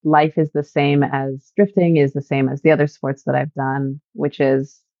life is the same as drifting, is the same as the other sports that I've done, which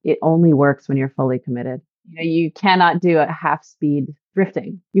is it only works when you're fully committed. You cannot do a half speed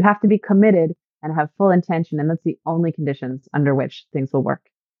drifting. You have to be committed and have full intention. And that's the only conditions under which things will work.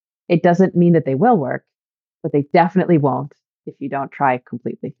 It doesn't mean that they will work, but they definitely won't if you don't try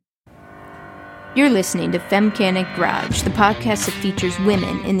completely. You're listening to Femcanic Garage, the podcast that features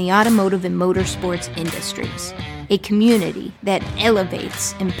women in the automotive and motorsports industries. A community that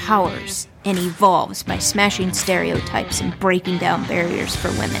elevates, empowers, and evolves by smashing stereotypes and breaking down barriers for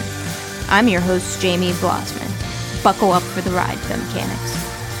women. I'm your host, Jamie Blosman. Buckle up for the ride, Femcanics.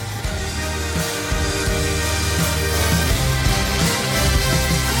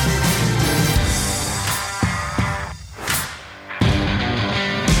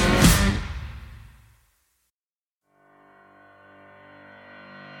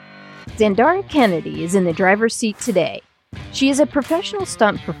 Zandara Kennedy is in the driver's seat today. She is a professional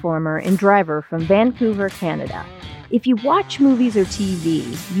stunt performer and driver from Vancouver, Canada. If you watch movies or TV,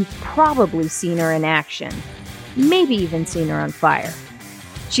 you've probably seen her in action, maybe even seen her on fire.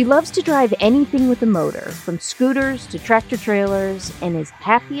 She loves to drive anything with a motor, from scooters to tractor trailers, and is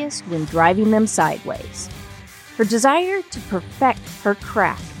happiest when driving them sideways. Her desire to perfect her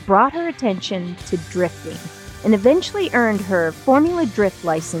craft brought her attention to drifting, and eventually earned her Formula Drift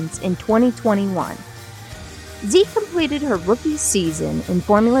license in 2021. Z completed her rookie season in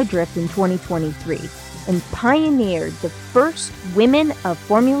Formula Drift in 2023 and pioneered the first Women of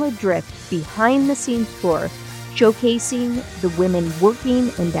Formula Drift behind-the-scenes tour, showcasing the women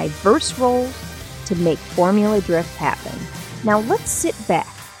working in diverse roles to make Formula Drift happen. Now let's sit back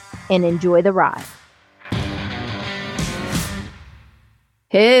and enjoy the ride.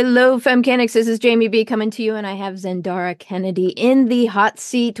 Hello, Femcanics. This is Jamie B coming to you, and I have Zandara Kennedy in the hot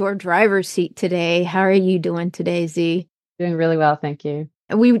seat or driver's seat today. How are you doing today, Z? Doing really well, thank you.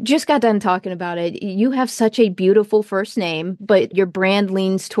 We just got done talking about it. You have such a beautiful first name, but your brand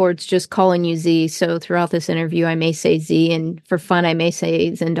leans towards just calling you Z. So throughout this interview, I may say Z, and for fun, I may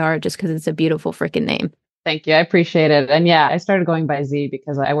say Zandara just because it's a beautiful freaking name. Thank you. I appreciate it. And yeah, I started going by Z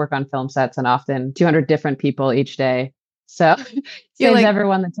because I work on film sets and often 200 different people each day. So saves like,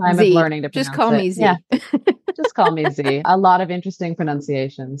 everyone the time Z. Of learning to pronounce just call it. me Z. Yeah. Just call me Z. A lot of interesting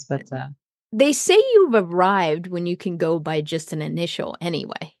pronunciations, but they say you've arrived when you can go by just an initial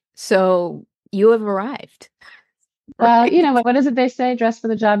anyway. So you have arrived. Well, you know, what is it they say? Dress for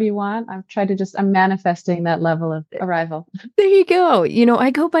the job you want. I'm manifesting that level of arrival. There you go. You know,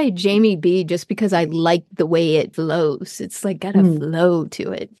 I go by Jamie B just because I like the way it flows. It's like got a flow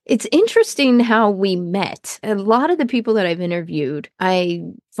to it. It's interesting how we met. A lot of the people that I've interviewed, I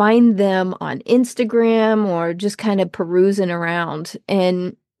find them on Instagram or just kind of perusing around.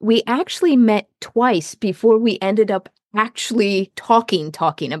 And we actually met twice before we ended up actually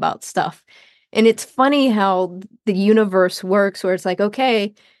talking about stuff. And it's funny how the universe works where it's like,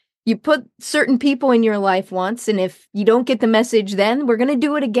 okay, you put certain people in your life once, and if you don't get the message then, we're going to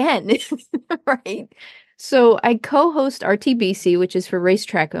do it again, right? So I co-host RTBC, which is for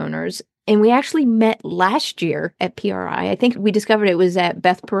racetrack owners, and we actually met last year at PRI. I think we discovered it was at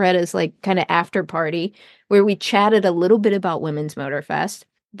Beth Paretta's like kind of after party where we chatted a little bit about Women's Motor Fest.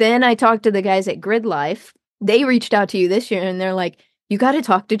 Then I talked to the guys at Grid Life. They reached out to you this year, and they're like, you got to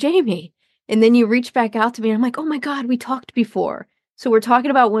talk to Jamie. And then you reach back out to me, and I'm like, oh my God, we talked before. So we're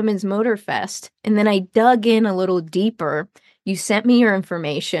talking about Women's Motor Fest. And then I dug in a little deeper. You sent me your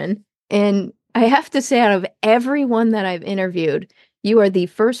information. And I have to say, out of everyone that I've interviewed, you are the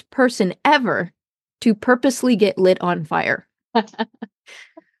first person ever to purposely get lit on fire.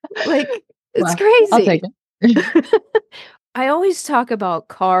 Like, it's crazy. I'll take it. I always talk about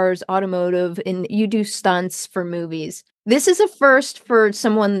cars, automotive, and you do stunts for movies. This is a first for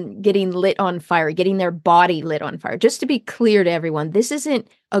someone getting lit on fire, getting their body lit on fire. Just to be clear to everyone, this isn't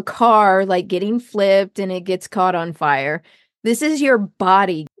a car like getting flipped and it gets caught on fire. This is your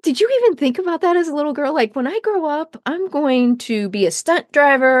body. Did you even think about that as a little girl? Like, when I grow up, I'm going to be a stunt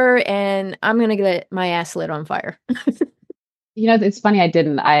driver and I'm going to get my ass lit on fire. You know, it's funny. I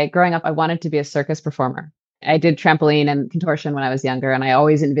didn't. Growing up, I wanted to be a circus performer. I did trampoline and contortion when I was younger, and I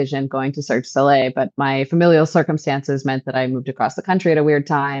always envisioned going to Cirque du Soleil, but my familial circumstances meant that I moved across the country at a weird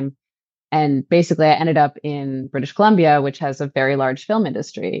time. And basically, I ended up in British Columbia, which has a very large film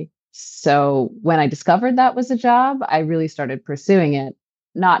industry. So when I discovered that was a job, I really started pursuing it,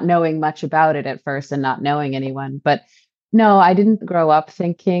 not knowing much about it at first and not knowing anyone. But no, I didn't grow up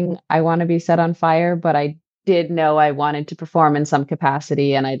thinking I want to be set on fire, but I did know I wanted to perform in some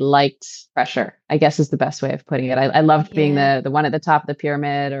capacity, and I liked pressure, I guess is the best way of putting it. I loved being Yeah. the one at the top of the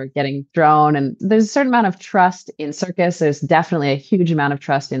pyramid or getting thrown. And there's a certain amount of trust in circus. There's definitely a huge amount of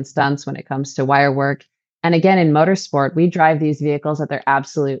trust in stunts when it comes to wire work. And again, in motorsport, we drive these vehicles at their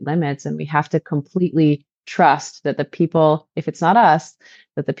absolute limits, and we have to completely trust that the people, if it's not us,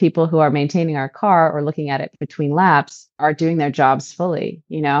 that the people who are maintaining our car or looking at it between laps are doing their jobs fully,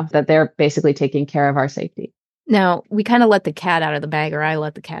 that they're basically taking care of our safety. Now, we kind of let the cat out of the bag, or I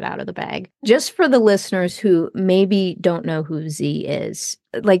let the cat out of the bag. Just for the listeners who maybe don't know who Z is,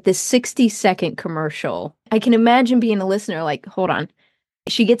 like the 60-second commercial, I can imagine being a listener like, hold on,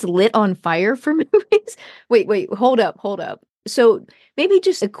 she gets lit on fire for movies? Wait, hold up. So maybe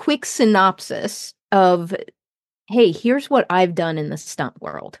just a quick synopsis of, hey, here's what I've done in the stunt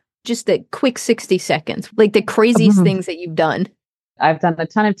world. Just a quick 60 seconds, like the craziest things that you've done. I've done a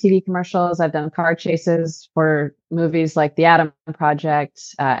ton of TV commercials. I've done car chases for movies like The Adam Project,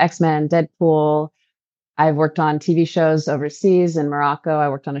 X-Men, Deadpool. I've worked on TV shows overseas in Morocco. I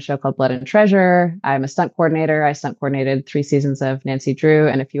worked on a show called Blood and Treasure. I'm a stunt coordinator. I stunt coordinated 3 seasons of Nancy Drew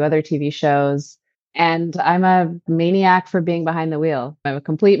and a few other TV shows. And I'm a maniac for being behind the wheel. I'm a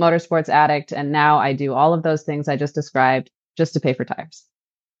complete motorsports addict. And now I do all of those things I just described just to pay for tires.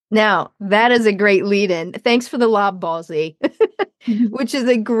 Now, that is a great lead in. Thanks for the lob, Ballsy, which is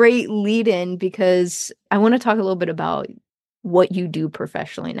a great lead in because I want to talk a little bit about what you do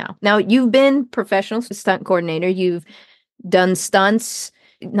professionally now. Now, you've been professional stunt coordinator. You've done stunts.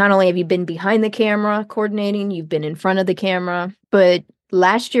 Not only have you been behind the camera coordinating, you've been in front of the camera, but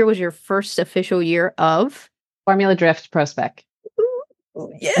last year was your first official year of Formula Drift Pro Spec.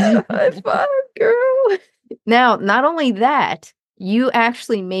 Yeah, high five, girl. Now, not only that, you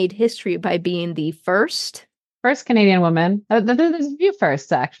actually made history by being the first Canadian woman. There's a few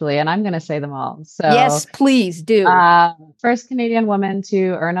firsts, actually, and I'm going to say them all. So, yes, please do. First Canadian woman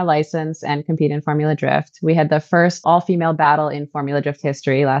to earn a license and compete in Formula Drift. We had the first all-female battle in Formula Drift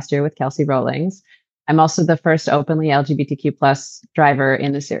history last year with Kelsey Rowlings. I'm also the first openly LGBTQ plus driver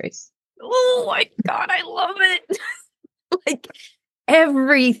in the series. Oh my God, I love it. Like,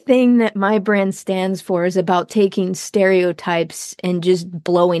 everything that my brand stands for is about taking stereotypes and just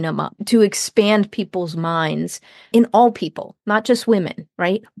blowing them up to expand people's minds in all people, not just women,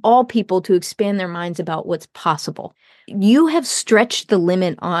 right? All people, to expand their minds about what's possible. You have stretched the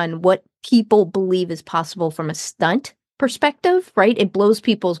limit on what people believe is possible from a stunt perspective, right? It blows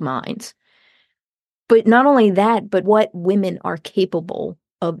people's minds. But not only that, but what women are capable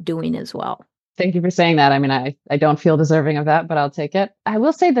of doing as well. Thank you for saying that. I mean, I don't feel deserving of that, but I'll take it. I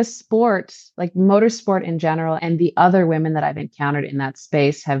will say the sport, like motorsport in general, and the other women that I've encountered in that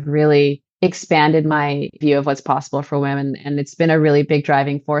space have really expanded my view of what's possible for women. And it's been a really big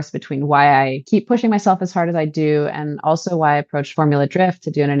driving force between why I keep pushing myself as hard as I do, and also why I approached Formula Drift to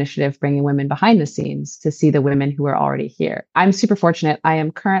do an initiative bringing women behind the scenes to see the women who are already here. I'm super fortunate. I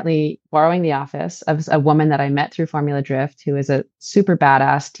am currently borrowing the office of a woman that I met through Formula Drift, who is a super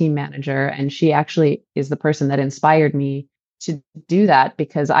badass team manager. And she actually is the person that inspired me to do that,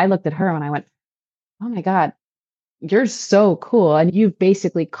 because I looked at her and I went, oh my God, you're so cool. And you've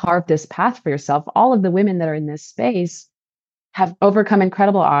basically carved this path for yourself. All of the women that are in this space have overcome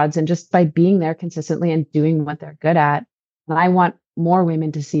incredible odds, and just by being there consistently and doing what they're good at. And I want more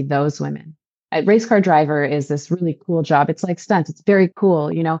women to see those women. A race car driver is this really cool job. It's like stunts. It's very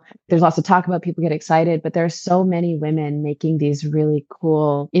cool. There's lots of talk about, people get excited, but there are so many women making these really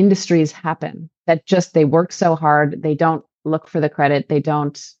cool industries happen that just, they work so hard. They don't look for the credit. They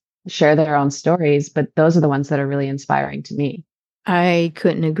don't share their own stories, but those are the ones that are really inspiring to me. I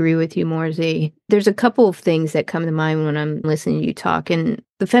couldn't agree with you more, Z. There's a couple of things that come to mind when I'm listening to you talk. And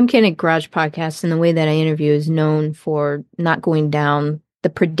the Femcanic Garage podcast and the way that I interview is known for not going down the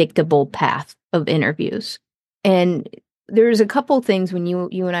predictable path of interviews. And there's a couple things when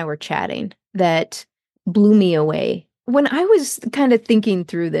you and I were chatting that blew me away. When I was kind of thinking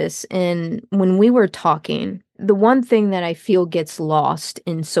through this and when we were talking, the one thing that I feel gets lost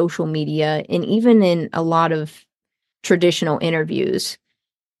in social media and even in a lot of traditional interviews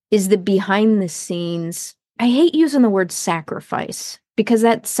is the behind the scenes. I hate using the word sacrifice because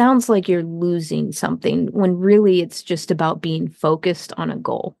that sounds like you're losing something when really it's just about being focused on a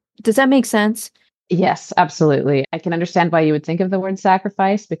goal. Does that make sense? Yes, absolutely. I can understand why you would think of the word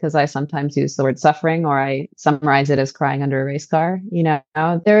sacrifice, because I sometimes use the word suffering, or I summarize it as crying under a race car.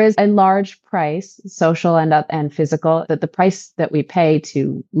 There is a large price, social and physical, that the price that we pay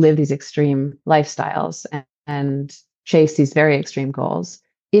to live these extreme lifestyles and chase these very extreme goals.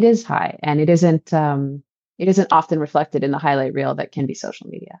 It is high, and it isn't often reflected in the highlight reel that can be social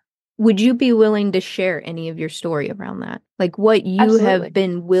media. Would you be willing to share any of your story around that? Like what you Absolutely. have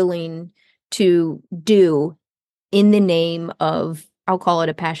been willing to do in the name of, I'll call it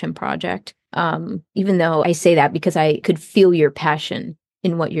a passion project. Even though I say that because I could feel your passion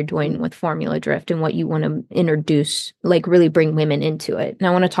in what you're doing with Formula Drift and what you want to introduce, like really bring women into it. And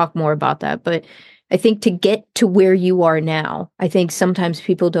I want to talk more about that. But I think to get to where you are now, I think sometimes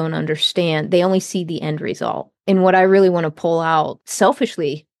people don't understand. They only see the end result. And what I really want to pull out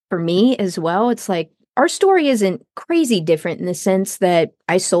selfishly for me as well, it's like our story isn't crazy different in the sense that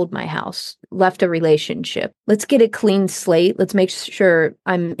I sold my house, left a relationship. Let's get a clean slate. Let's make sure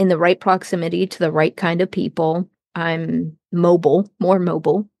I'm in the right proximity to the right kind of people. I'm mobile, more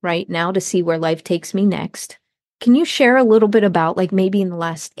mobile right now to see where life takes me next. Can you share a little bit about, like, maybe in the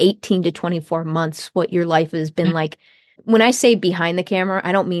last 18 to 24 months, what your life has been like? When I say behind the camera,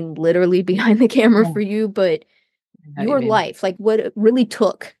 I don't mean literally behind the camera for you, but your life, like what it really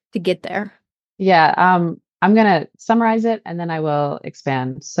took to get there. Yeah. I'm going to summarize it and then I will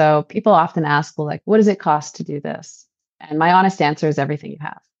expand. So people often ask, well, like, what does it cost to do this? And my honest answer is everything you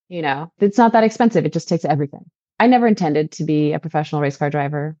have. It's not that expensive. It just takes everything. I never intended to be a professional race car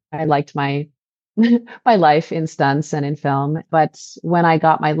driver. I liked my my life in stunts and in film. But when I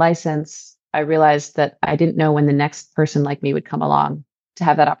got my license, I realized that I didn't know when the next person like me would come along to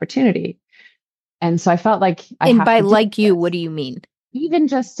have that opportunity. And so I felt like and by like you, what do you mean? Even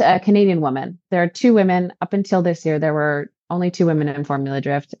just a Canadian woman. There are two women. Up until this year, there were only two women in Formula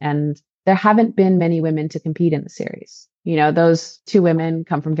Drift, and there haven't been many women to compete in the series. Those two women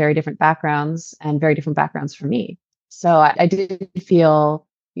come from very different backgrounds and very different backgrounds from me. So I did feel,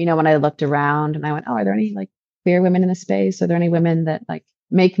 when I looked around and I went, oh, are there any like queer women in the space? Are there any women that like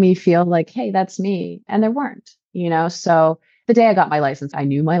make me feel like, hey, that's me? And there weren't, so the day I got my license, I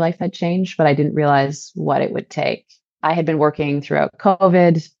knew my life had changed, but I didn't realize what it would take. I had been working throughout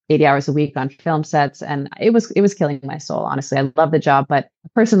COVID, 80 hours a week on film sets, and it was killing my soul. Honestly, I love the job, but a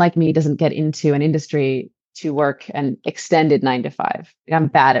person like me doesn't get into an industry to work an extended 9 to 5. I'm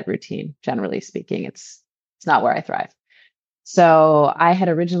bad at routine, generally speaking. It's not where I thrive. So I had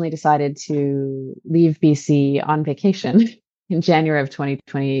originally decided to leave BC on vacation in January of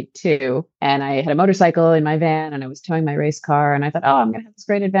 2022. And I had a motorcycle in my van and I was towing my race car. And I thought, oh, I'm going to have this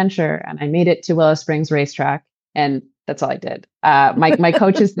great adventure. And I made it to Willow Springs Racetrack. And that's all I did. My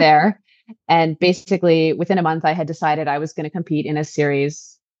coach is there. And basically, within a month, I had decided I was going to compete in a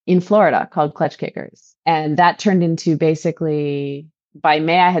series in Florida called Clutch Kickers. And that turned into basically, by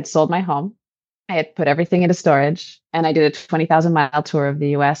May, I had sold my home. I had put everything into storage and I did a 20,000-mile tour of the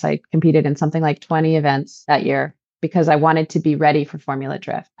US. I competed in something like 20 events that year because I wanted to be ready for Formula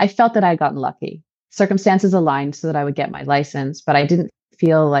Drift. I felt that I'd gotten lucky. Circumstances aligned so that I would get my license, but I didn't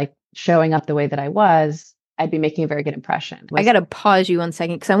feel like showing up the way that I was, I'd be making a very good impression. I got to pause you 1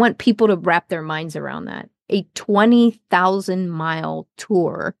 second because I want people to wrap their minds around that. A 20,000-mile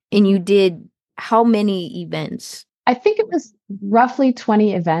tour, and you did how many events? I think it was roughly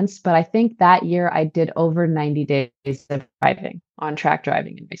 20 events, but I think that year I did over 90 days of driving, on track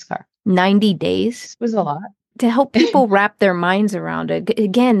driving in race car. 90 days? It was a lot. To help people wrap their minds around it.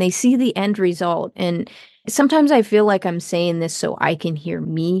 Again, they see the end result. And sometimes I feel like I'm saying this so I can hear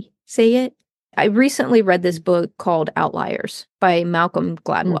me say it. I recently read this book called Outliers by Malcolm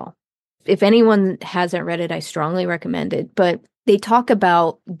Gladwell. If anyone hasn't read it, I strongly recommend it. But they talk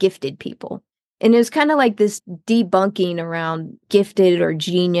about gifted people. And it was kind of like this debunking around gifted or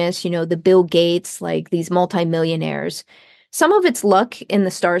genius, the Bill Gates, like these multimillionaires. Some of it's luck and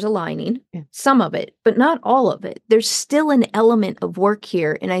the stars aligning, some of it, but not all of it. There's still an element of work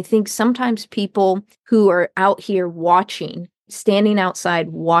here. And I think sometimes people who are out here watching, standing outside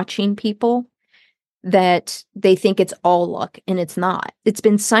watching people, that they think it's all luck, and it's not. It's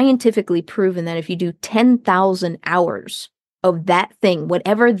been scientifically proven that if you do 10,000 hours of that thing,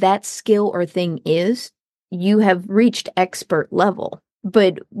 whatever that skill or thing is, you have reached expert level.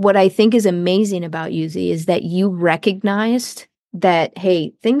 But what I think is amazing about you, Z, is that you recognized that,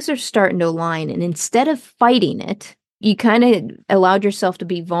 hey, things are starting to align. And instead of fighting it, you kind of allowed yourself to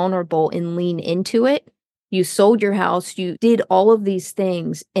be vulnerable and lean into it. You sold your house, you did all of these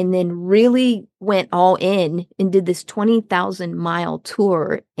things, and then really went all in and did this 20,000-mile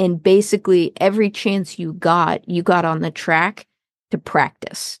tour. And basically every chance you got on the track to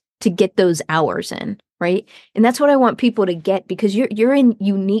practice, to get those hours in, right? And that's what I want people to get, because you're a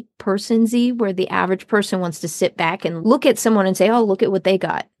unique person, Z, where the average person wants to sit back and look at someone and say, oh, look at what they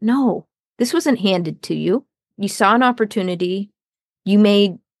got. No, this wasn't handed to you. You saw an opportunity. You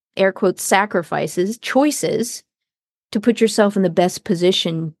made, air quotes, sacrifices, choices to put yourself in the best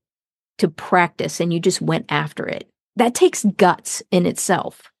position to practice, and you just went after it. That takes guts in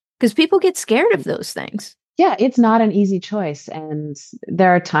itself. Because people get scared of those things. Yeah, it's not an easy choice. And there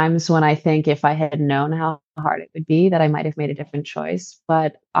are times when I think if I had known how hard it would be, that I might have made a different choice.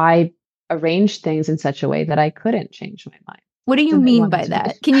 But I arranged things in such a way that I couldn't change my mind. What do you And I mean wanted by to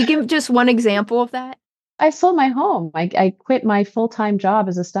that? Can you give just one example of that? I sold my home. I quit my full-time job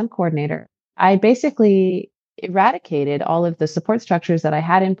as a stunt coordinator. I basically eradicated all of the support structures that I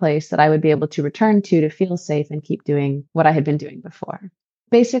had in place that I would be able to return to feel safe and keep doing what I had been doing before.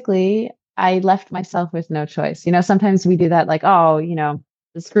 Basically, I left myself with no choice. Sometimes we do that like, oh,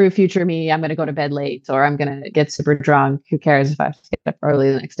 screw future me. I'm going to go to bed late or I'm going to get super drunk. Who cares if I have to get up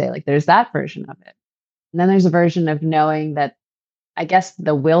early the next day? Like there's that version of it. And then there's a version of knowing that I guess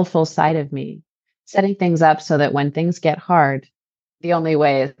the willful side of me setting things up so that when things get hard, the only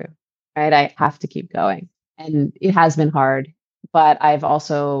way is through, right? I have to keep going. And it has been hard, but I've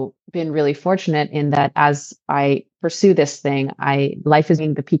also been really fortunate in that as I pursue this thing, life is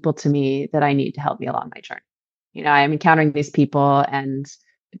being the people to me that I need to help me along my journey. I'm encountering these people and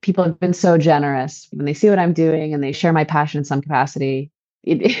people have been so generous when they see what I'm doing and they share my passion in some capacity.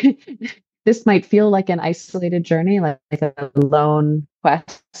 This might feel like an isolated journey, like a lone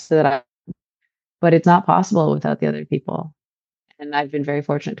quest but it's not possible without the other people. And I've been very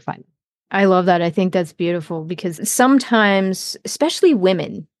fortunate to find them. I love that. I think that's beautiful because sometimes, especially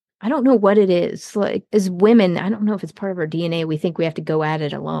women, I don't know what it is. Like as women, I don't know if it's part of our DNA. We think we have to go at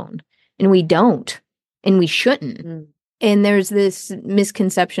it alone and we don't, and we shouldn't. Mm. And there's this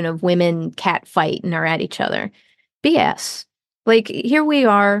misconception of women cat fight and are at each other. BS. Like here we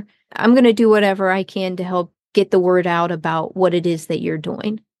are. I'm going to do whatever I can to help get the word out about what it is that you're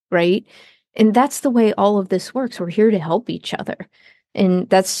doing. Right. And that's the way all of this works. We're here to help each other. And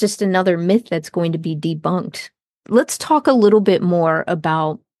that's just another myth that's going to be debunked. Let's talk a little bit more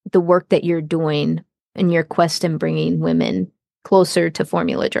about the work that you're doing in your quest in bringing women closer to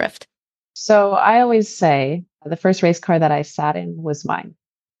Formula Drift. So I always say the first race car that I sat in was mine.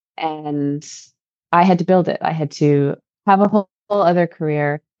 And I had to build it. I had to have a whole other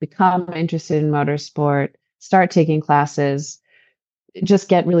career, become interested in motorsport, start taking classes, just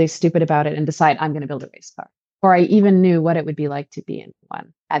get really stupid about it and decide I'm going to build a race car. Or I even knew what it would be like to be in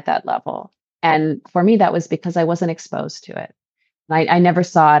one at that level. And for me, that was because I wasn't exposed to it. I never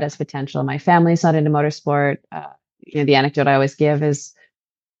saw it as potential. My family's not into motorsport. The anecdote I always give is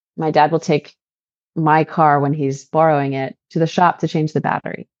my dad will take my car when he's borrowing it to the shop to change the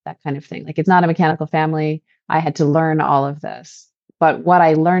battery, that kind of thing. Like it's not a mechanical family. I had to learn all of this. But what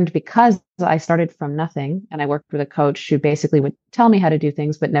I learned because I started from nothing and I worked with a coach who basically would tell me how to do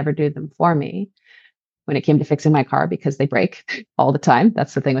things, but never do them for me when it came to fixing my car because they break all the time.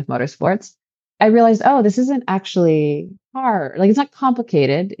 That's the thing with motorsports. I realized, oh, this isn't actually hard. Like it's not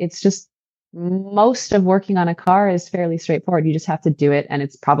complicated. It's just most of working on a car is fairly straightforward. You just have to do it and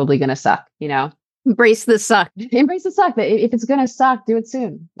it's probably going to suck, Embrace the suck. Embrace the suck. If it's going to suck, do it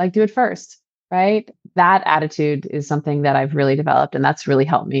soon. Like do it first. Right. That attitude is something that I've really developed. And that's really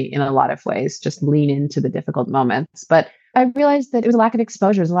helped me in a lot of ways, just lean into the difficult moments. But I realized that it was a lack of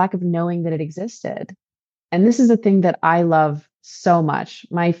exposure, it was a lack of knowing that it existed. And this is a thing that I love so much.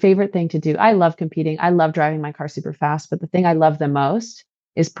 My favorite thing to do, I love competing. I love driving my car super fast. But the thing I love the most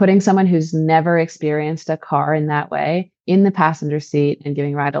is putting someone who's never experienced a car in that way in the passenger seat and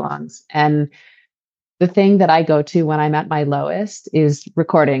giving ride-alongs. And the thing that I go to when I'm at my lowest is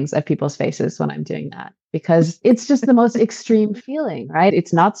recordings of people's faces when I'm doing that, because it's just the most extreme feeling, right?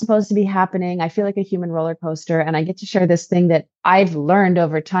 It's not supposed to be happening. I feel like a human roller coaster, and I get to share this thing that I've learned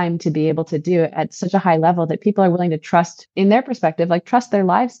over time to be able to do at such a high level that people are willing to trust in their perspective, like trust their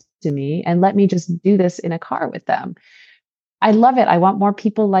lives to me and let me just do this in a car with them. I love it. I want more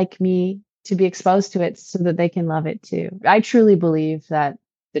people like me to be exposed to it so that they can love it too. I truly believe that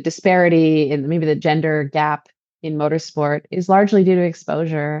the disparity in maybe the gender gap in motorsport is largely due to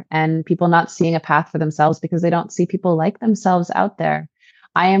exposure and people not seeing a path for themselves because they don't see people like themselves out there.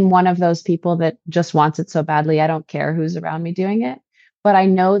 I am one of those people that just wants it so badly. I don't care who's around me doing it, but I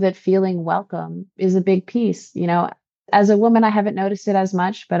know that feeling welcome is a big piece. As a woman, I haven't noticed it as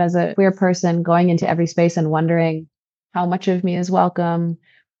much, but as a queer person going into every space and wondering how much of me is welcome,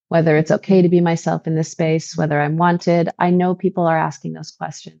 whether it's okay to be myself in this space, whether I'm wanted. I know people are asking those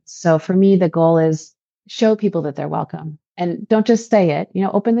questions. So for me, the goal is show people that they're welcome and don't just say it,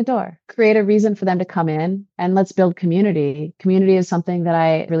 open the door, create a reason for them to come in and let's build community. Community is something that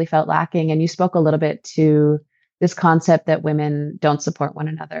I really felt lacking. And you spoke a little bit to this concept that women don't support one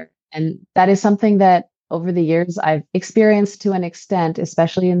another. And that is something that over the years I've experienced to an extent,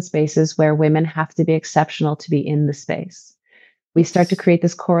 especially in spaces where women have to be exceptional to be in the space. we start to create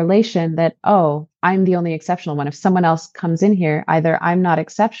this correlation that, oh, I'm the only exceptional one. If someone else comes in here, either I'm not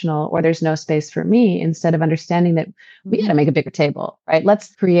exceptional or there's no space for me, instead of understanding that we got to make a bigger table, right?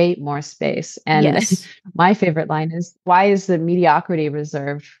 Let's create more space. And Yes. my favorite line is, why is the mediocrity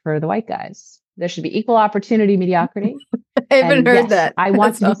reserved for the white guys? There should be equal opportunity mediocrity. I haven't And heard yes, that. I want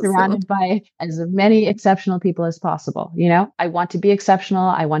That's to be awesome. surrounded by as many exceptional people as possible. You know, I want to be exceptional.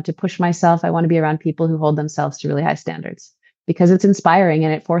 I want to push myself. I want to be around people who hold themselves to really high standards because it's inspiring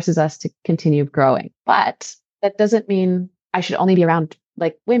and it forces us to continue growing. But that doesn't mean I should only be around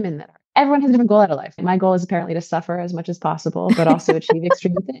like women that are. Everyone has a different goal out of life. My goal is apparently to suffer as much as possible, but also achieve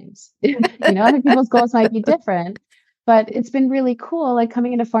extreme things. Other people's goals might be different. But it's been really cool, like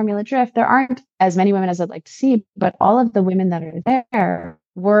coming into Formula Drift, there aren't as many women as I'd like to see, but all of the women that are there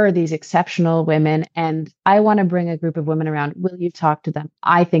were these exceptional women. And I want to bring a group of women around. Will you talk to them?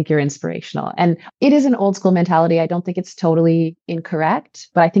 I think you're inspirational. And it is an old school mentality. I don't think it's totally incorrect,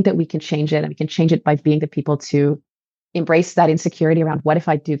 but I think that we can change it. And we can change it by being the people to embrace that insecurity around what if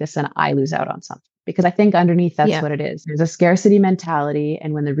I do this and I lose out on something? Because I think underneath that's what it is. There's a scarcity mentality.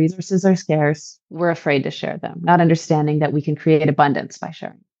 And when the resources are scarce, we're afraid to share them, not understanding that we can create abundance by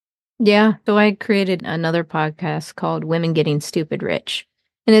sharing. Yeah. So I created another podcast called Women Getting Stupid Rich.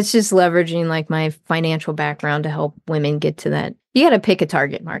 And it's just leveraging like my financial background to help women get to that. You got to pick a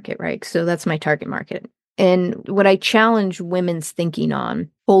target market, right? So that's my target market. And what I challenge women's thinking on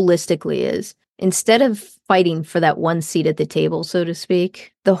holistically is, instead of fighting for that one seat at the table, so to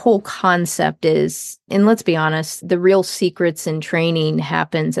speak, the whole concept is, and let's be honest, the real secrets in training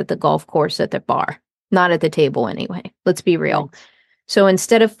happens at the golf course at the bar, not at the table anyway. Let's be real. Right. So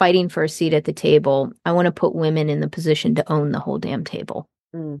instead of fighting for a seat at the table, I want to put women in the position to own the whole damn table.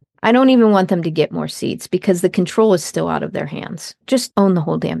 I don't even want them to get more seats because the control is still out of their hands. Just own the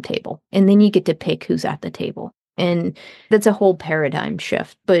whole damn table. And then you get to pick who's at the table. And that's a whole paradigm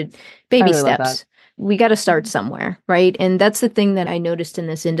shift, but baby steps. We got to start somewhere, right? And that's the thing that I noticed in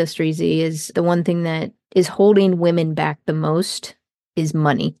this industry, Z, is the one thing that is holding women back the most is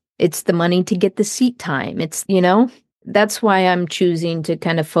money. It's the money to get the seat time. It's, that's why I'm choosing to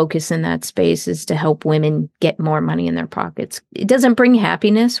kind of focus in that space, is to help women get more money in their pockets. It doesn't bring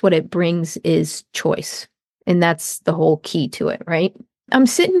happiness. What it brings is choice. And that's the whole key to it, right? I'm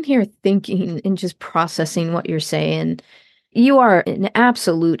sitting here thinking and just processing what you're saying. You are an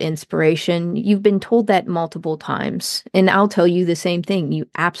absolute inspiration. You've been told that multiple times, and I'll tell you the same thing. You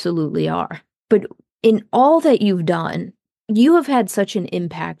absolutely are. But in all that you've done, you have had such an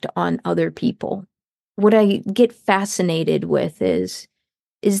impact on other people. What I get fascinated with is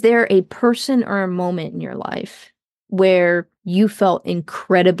there a person or a moment in your life where you felt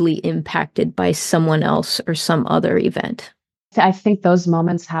incredibly impacted by someone else or some other event? I think those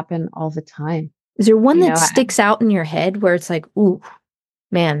moments happen all the time. Is there one that sticks out in your head where it's like, ooh,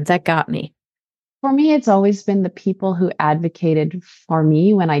 man, that got me? For me, it's always been the people who advocated for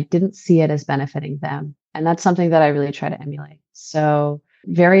me when I didn't see it as benefiting them. And that's something that I really try to emulate. So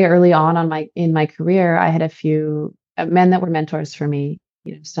very early on in my career, I had a few men that were mentors for me,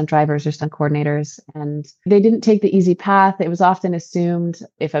 stunt drivers or stunt coordinators, and they didn't take the easy path. It was often assumed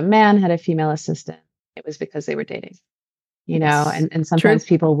if a man had a female assistant, it was because they were dating. And sometimes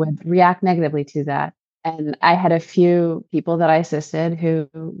people would react negatively to that. And I had a few people that I assisted who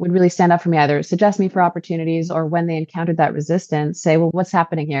would really stand up for me, either suggest me for opportunities, or when they encountered that resistance, say, well, what's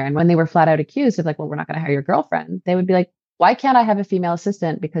happening here? And when they were flat out accused of like, well, we're not going to hire your girlfriend, they would be like, why can't I have a female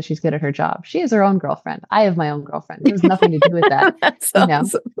assistant because she's good at her job? She is her own girlfriend. I have my own girlfriend. There's nothing to do with that. That's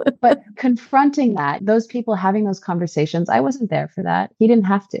awesome. But confronting that, those people having those conversations, I wasn't there for that. He didn't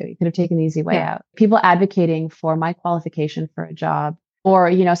have to. He could have taken the easy way out. People advocating for my qualification for a job,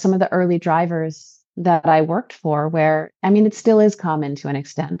 or, some of the early drivers that I worked for, where, it still is common to an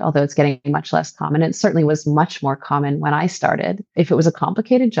extent, although it's getting much less common. It certainly was much more common when I started. If it was a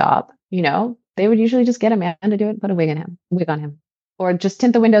complicated job, they would usually just get a man to do it, put a wig on him, or just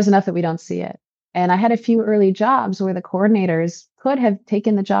tint the windows enough that we don't see it. And I had a few early jobs where the coordinators could have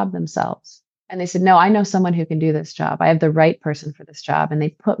taken the job themselves. And they said, no, I know someone who can do this job. I have the right person for this job. And they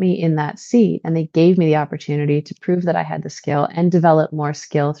put me in that seat, and they gave me the opportunity to prove that I had the skill and develop more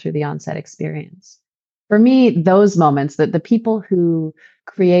skill through the on-set experience. For me, those moments, that the people who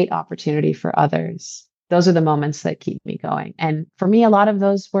create opportunity for others, those are the moments that keep me going. And for me, a lot of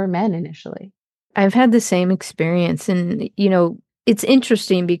those were men initially. I've had the same experience. And, it's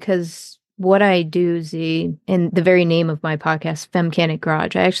interesting because what I do, Z, and the very name of my podcast, Femcanic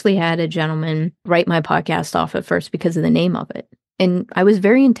Garage, I actually had a gentleman write my podcast off at first because of the name of it. And I was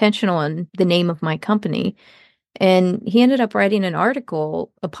very intentional in the name of my company And he ended up writing an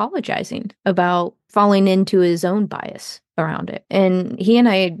article apologizing about falling into his own bias around it. And he and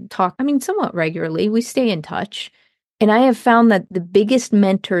I talk, I mean, somewhat regularly. We stay in touch. And I have found that the biggest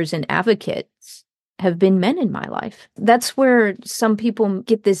mentors and advocates have been men in my life. That's where some people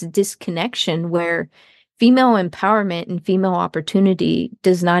get this disconnection where female empowerment and female opportunity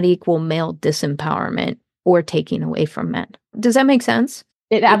does not equal male disempowerment or taking away from men. Does that make sense?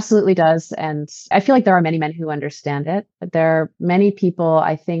 It absolutely does. And I feel like there are many men who understand it, but there are many people,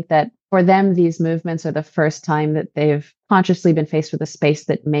 I think, that for them, these movements are the first time that they've consciously been faced with a space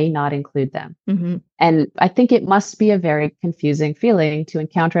that may not include them. Mm-hmm. And I think it must be a very confusing feeling to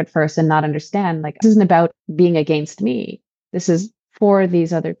encounter at first and not understand, like, this isn't about being against me. This is for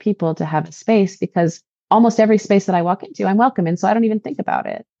these other people to have a space, because almost every space that I walk into, I'm welcome in. So I don't even think about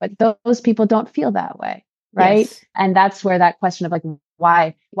it. But those people don't feel that way. Right. Yes. And that's where that question of like,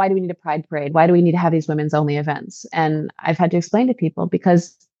 why do we need a pride parade? Why do we need to have these women's only events? And I've had to explain to people,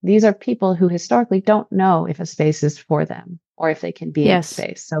 because these are people who historically don't know if a space is for them or if they can be in a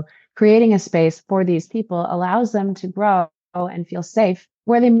space. So creating a space for these people allows them to grow and feel safe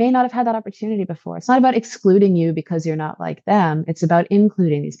where they may not have had that opportunity before. It's not about excluding you because you're not like them. It's about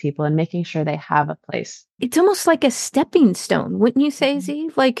including these people and making sure they have a place. It's almost like a stepping stone, wouldn't you say, Z?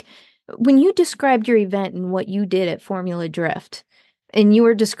 Like when you described your event and what you did at Formula Drift, and you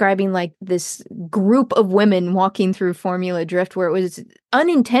were describing like this group of women walking through Formula Drift where it was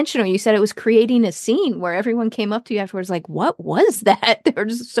unintentional. You said it was creating a scene where everyone came up to you afterwards like, what was that? There were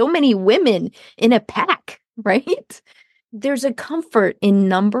just so many women in a pack, right? There's a comfort in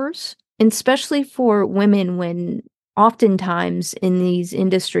numbers, and especially for women when oftentimes in these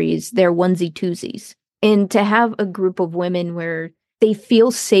industries, they're onesie twosies. And to have a group of women where they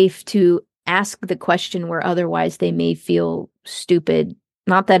feel safe to ask the question where otherwise they may feel stupid.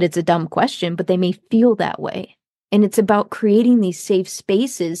 Not that it's a dumb question, but they may feel that way. And it's about creating these safe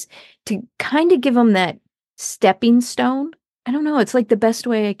spaces to kind of give them that stepping stone. I don't know. It's like the best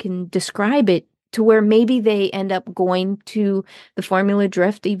way I can describe it, to where maybe they end up going to the Formula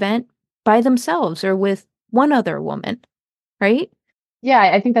Drift event by themselves or with one other woman, right? Yeah,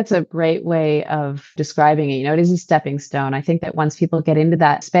 I think that's a great way of describing it. It is a stepping stone. I think that once people get into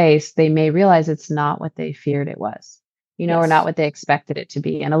that space, they may realize it's not what they feared it was, or not what they expected it to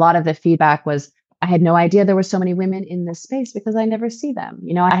be. And a lot of the feedback was, I had no idea there were so many women in this space because I never see them.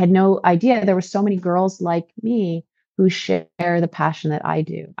 I had no idea there were so many girls like me who share the passion that I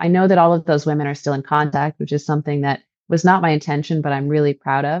do. I know that all of those women are still in contact, which is something that was not my intention, but I'm really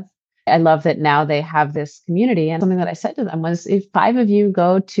proud of. I love that now they have this community. And something that I said to them was, if 5 of you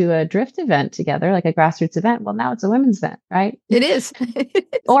go to a drift event together, like a grassroots event, well, now it's a women's event, right? It is.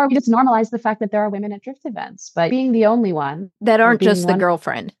 Or we just normalize the fact that there are women at drift events, but being the only one. That aren't just the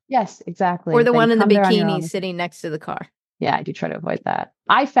girlfriend. Yes, exactly. Or the one in the bikini sitting next to the car. Yeah, I do try to avoid that.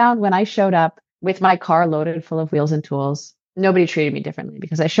 I found when I showed up with my car loaded full of wheels and tools, nobody treated me differently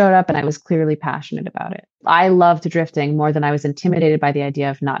because I showed up and I was clearly passionate about it. I loved drifting more than I was intimidated by the idea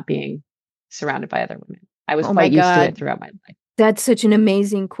of not being surrounded by other women. I was quite used to it throughout my life. That's such an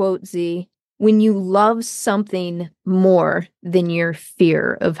amazing quote, Z. When you love something more than your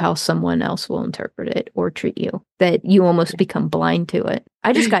fear of how someone else will interpret it or treat you, that you almost become blind to it.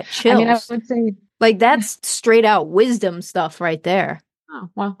 I just got chills. I would say, like, that's straight out wisdom stuff right there. Oh,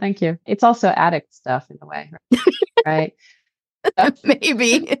 well, thank you. It's also addict stuff in a way, right?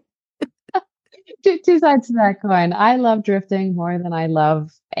 Maybe. Two sides to that coin. I love drifting more than I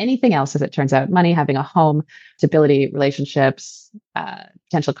love anything else, as it turns out. Money, having a home, stability, relationships,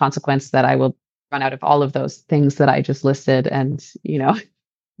 potential consequence that I will run out of all of those things that I just listed, and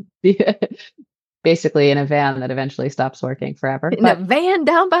basically in a van that eventually stops working forever. A van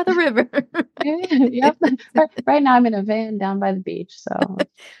down by the river. Yep. Right now I'm in a van down by the beach. So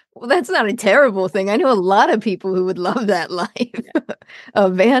well, that's not a terrible thing. I know a lot of people who would love that life. Yeah. A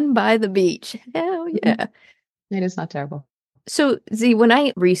van by the beach. Hell yeah. It is not terrible. So Z, when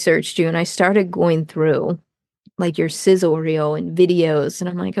I researched you and I started going through like your sizzle reel and videos, and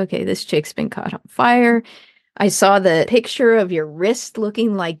I'm like, okay, this chick's been caught on fire. I saw the picture of your wrist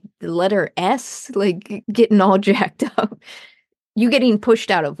looking like the letter S, like getting all jacked up. You getting pushed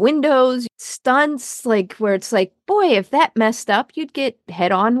out of windows, stunts, like where it's like, boy, if that messed up, you'd get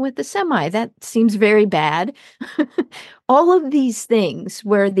head on with the semi. That seems very bad. All of these things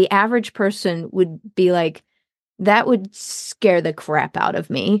where the average person would be like, that would scare the crap out of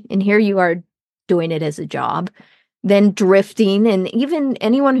me. And here you are doing it as a job. Then drifting, and even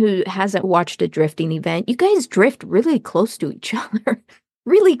anyone who hasn't watched a drifting event, you guys drift really close to each other.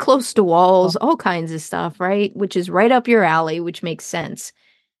 Really close to walls, all kinds of stuff, right? Which is right up your alley, which makes sense.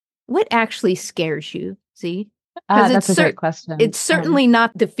 What actually scares you, Z? Because That's a great question. it's certainly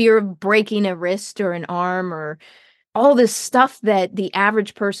not the fear of breaking a wrist or an arm or all this stuff that the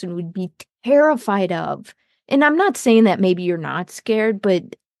average person would be terrified of. And I'm not saying that maybe you're not scared,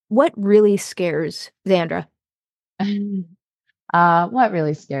 but what really scares Xandra? What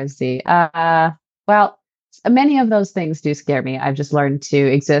really scares me? Well, many of those things do scare me. I've just learned to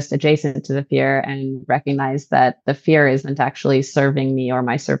exist adjacent to the fear and recognize that the fear isn't actually serving me or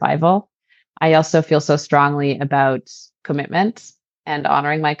my survival. I also feel so strongly about commitment and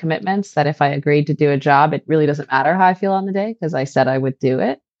honoring my commitments that if I agreed to do a job, it really doesn't matter how I feel on the day because I said I would do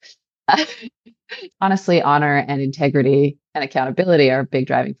it. Honestly, honor and integrity and accountability are big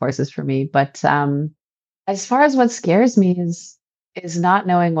driving forces for me. But as far as what scares me is not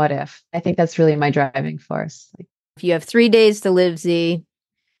knowing what if. I think that's really my driving force. Like, If you have 3 days to live, Z,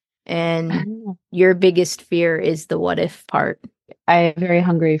 and your biggest fear is the what if part. I'm very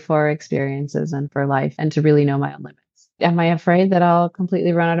hungry for experiences and for life and to really know my own limits. Am I afraid that I'll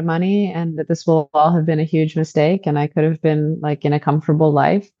completely run out of money and that this will all have been a huge mistake and I could have been like in a comfortable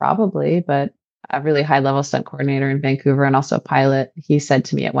life? Probably, but a really high level stunt coordinator in Vancouver and also a pilot, he said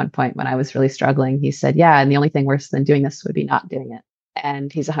to me at one point when I was really struggling, he said, yeah, and the only thing worse than doing this would be not doing it.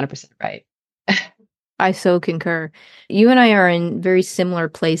 And he's 100% right. I so concur. You and I are in very similar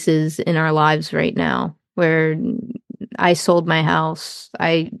places in our lives right now where I sold my house.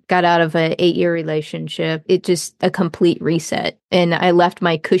 I got out of an 8-year relationship. It just a complete reset. And I left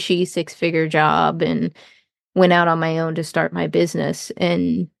my cushy 6-figure job and went out on my own to start my business.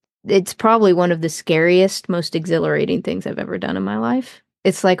 And it's probably one of the scariest, most exhilarating things I've ever done in my life.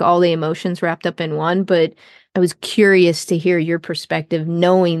 It's like all the emotions wrapped up in one, but I was curious to hear your perspective,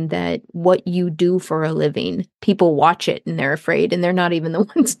 knowing that what you do for a living, people watch it and they're afraid and they're not even the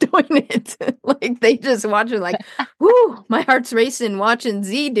ones doing it. Like they just watch it like, whoo, my heart's racing watching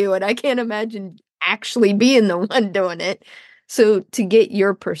Z do it. I can't imagine actually being the one doing it. So to get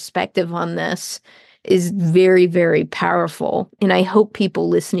your perspective on this is very, very powerful. And I hope people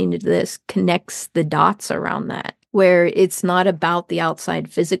listening to this connects the dots around that, where it's not about the outside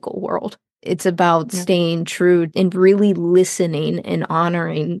physical world. It's about staying true and really listening and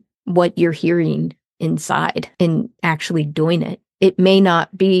honoring what you're hearing inside and actually doing it. It may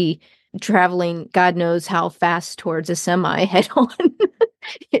not be traveling God knows how fast towards a semi head on.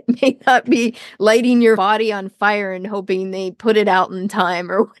 It may not be lighting your body on fire and hoping they put it out in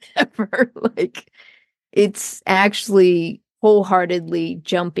time or whatever. Like, it's actually wholeheartedly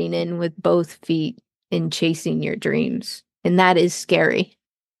jumping in with both feet and chasing your dreams. And that is scary.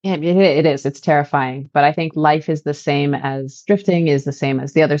 Yeah, it is. It's terrifying. But I think life is the same as drifting, is the same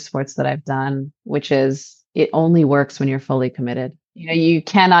as the other sports that I've done, which is it only works when you're fully committed. You know, you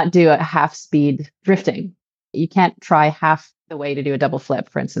cannot do a half speed drifting. You can't try half the way to do a double flip,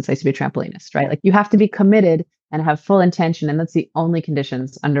 for instance. I used to be a trampolinist, right? Like you have to be committed and have full intention. And that's the only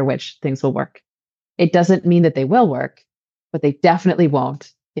conditions under which things will work. It doesn't mean that they will work, but they definitely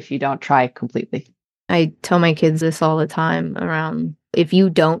won't if you don't try completely. I tell my kids this all the time around if you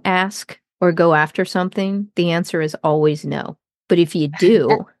don't ask or go after something, the answer is always no. But if you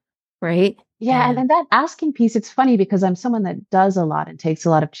do, right? Yeah. And then that asking piece, it's funny because I'm someone that does a lot and takes a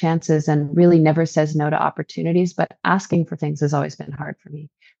lot of chances and really never says no to opportunities. But asking for things has always been hard for me.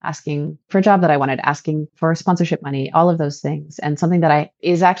 Asking for a job that I wanted, asking for sponsorship money, all of those things. And something that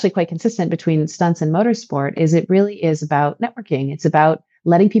is actually quite consistent between stunts and motorsport is it really is about networking. It's about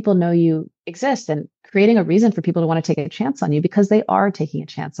letting people know you exist and creating a reason for people to want to take a chance on you because they are taking a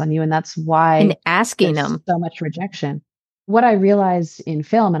chance on you. And that's why and asking them so much rejection. What I realize in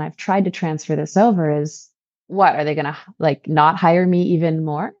film, and I've tried to transfer this over, is what are they going to like not hire me even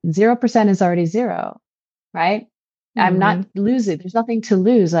more? 0% is already zero, right? I'm not losing. There's nothing to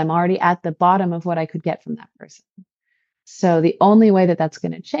lose. I'm already at the bottom of what I could get from that person. So the only way that that's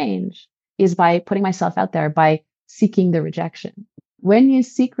going to change is by putting myself out there, by seeking the rejection. When you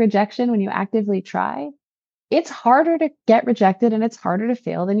seek rejection, when you actively try, it's harder to get rejected and it's harder to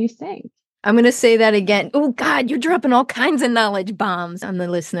fail than you think. I'm going to say that again. Oh, God, you're dropping all kinds of knowledge bombs on the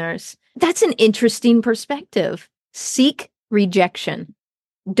listeners. That's an interesting perspective. Seek rejection.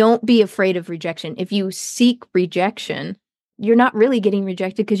 Don't be afraid of rejection. If you seek rejection, you're not really getting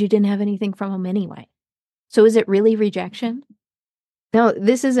rejected because you didn't have anything from them anyway. So is it really rejection? Now,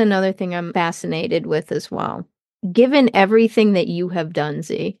 this is another thing I'm fascinated with as well. Given everything that you have done,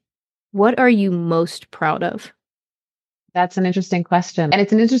 Z, what are you most proud of? That's an interesting question. And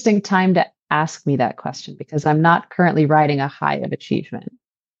it's an interesting time to ask me that question because I'm not currently riding a high of achievement.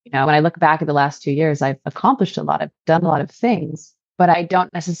 You know, when I look back at the last 2 years, I've accomplished a lot. I've done a lot of things, but I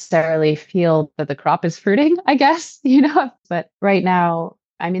don't necessarily feel that the crop is fruiting, I guess, you know. But right now,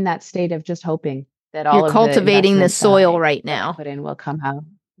 I'm in that state of just hoping that You're all of the cultivating the investment soil right that I now. put in will come out.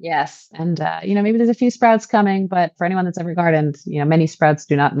 Yes. And, maybe there's a few sprouts coming, but for anyone that's ever gardened, many sprouts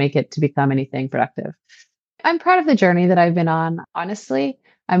do not make it to become anything productive. I'm proud of the journey that I've been on. Honestly,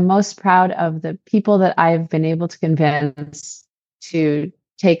 I'm most proud of the people that I've been able to convince to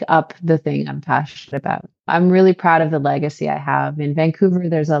take up the thing I'm passionate about. I'm really proud of the legacy I have. In Vancouver,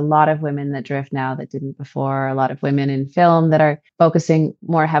 there's a lot of women that drift now that didn't before, a lot of women in film that are focusing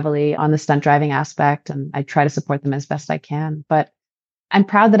more heavily on the stunt driving aspect, and I try to support them as best I can. But I'm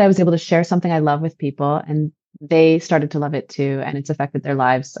proud that I was able to share something I love with people and they started to love it too. And it's affected their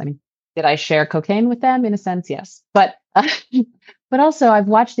lives. I mean, did I share cocaine with them? In a sense, yes. But, but also I've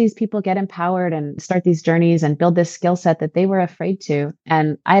watched these people get empowered and start these journeys and build this skill set that they were afraid to.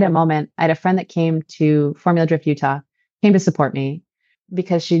 And I had a friend that came to Formula Drift Utah, came to support me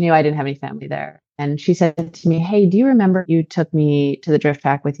because she knew I didn't have any family there. And she said to me, "Hey, do you remember you took me to the drift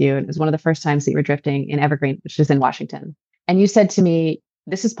track with you? And it was one of the first times that you were drifting in Evergreen, which is in Washington. And you said to me,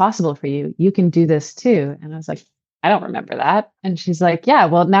 this is possible for you. You can do this too." And I was like, "I don't remember that." And she's like, "Yeah,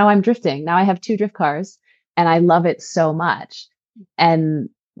 well, now I'm drifting. Now I have 2 drift cars and I love it so much." And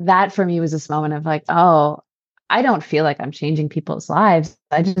that for me was this moment of like, oh, I don't feel like I'm changing people's lives.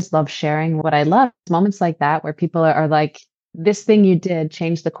 I just love sharing what I love. Moments like that where people are like, this thing you did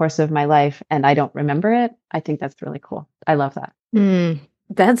changed the course of my life and I don't remember it. I think that's really cool. I love that.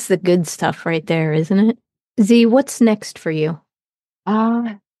 That's the good stuff right there, isn't it? Z, what's next for you?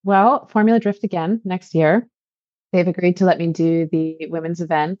 Well, Formula Drift again next year. They've agreed to let me do the women's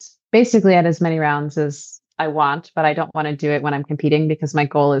event basically at as many rounds as I want, but I don't want to do it when I'm competing because my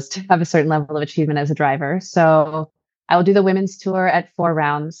goal is to have a certain level of achievement as a driver. So I will do the women's tour at 4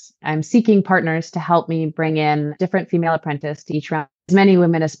 rounds. I'm seeking partners to help me bring in different female apprentices to each round, as many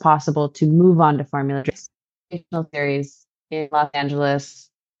women as possible to move on to Formula Drift. Series in Los Angeles,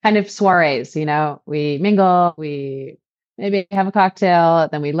 kind of soirees, we mingle, we maybe have a cocktail,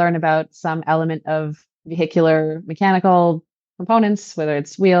 then we learn about some element of vehicular mechanical components, whether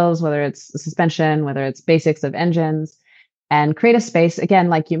it's wheels, whether it's suspension, whether it's basics of engines, and create a space, again,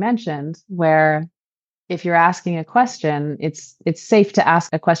 like you mentioned, where if you're asking a question, it's safe to ask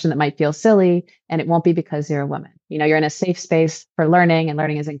a question that might feel silly, and it won't be because you're a woman. You're in a safe space for learning, and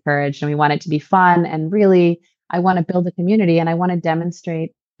learning is encouraged, and we want it to be fun. And really, I want to build a community, and I want to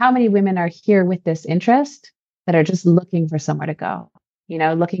demonstrate how many women are here with this interest that are just looking for somewhere to go,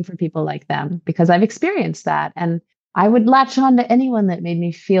 looking for people like them, because I've experienced that. And I would latch on to anyone that made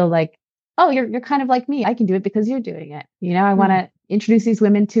me feel like, oh, you're kind of like me. I can do it because you're doing it. I want to introduce these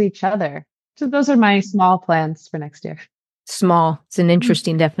women to each other. So those are my small plans for next year. Small. It's an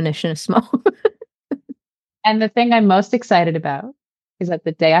interesting definition of small. And the thing I'm most excited about is that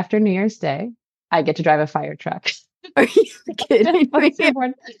the day after New Year's Day, I get to drive a fire truck. Are you kidding me?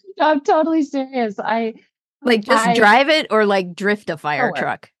 No, I'm totally serious. Drive it or like drift a fire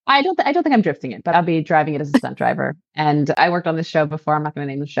truck? I don't think I'm drifting it, but I'll be driving it as a stunt driver. And I worked on this show before. I'm not going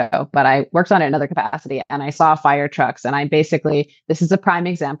to name the show, but I worked on it in another capacity and I saw fire trucks. And this is a prime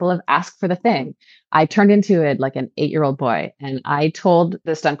example of ask for the thing. I turned into it like an 8-year-old boy. And I told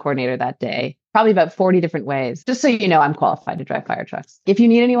the stunt coordinator that day, probably about 40 different ways, just so you know, I'm qualified to drive fire trucks. If you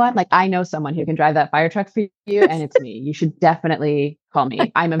need anyone, I know someone who can drive that fire truck for you, and it's me. You should definitely call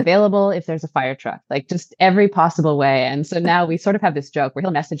me. I'm available if there's a fire truck, just every possible way. And so now we sort of have this joke where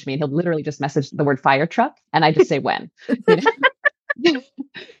he'll message me and he'll literally just message the word fire truck. And I just say when. So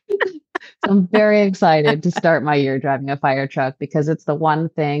I'm very excited to start my year driving a fire truck because it's the one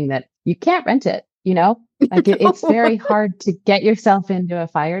thing that you can't rent it, it's very hard to get yourself into a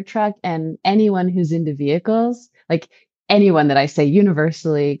fire truck. And anyone who's into vehicles, anyone that I say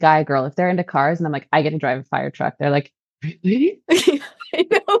universally, guy, girl, if they're into cars and I'm like, I get to drive a fire truck, they're like, really? I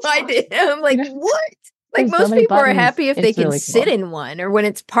know I did. I'm like, what? Most people are happy if they can really sit in one, or when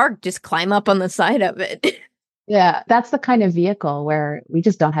it's parked, just climb up on the side of it. Yeah, that's the kind of vehicle where we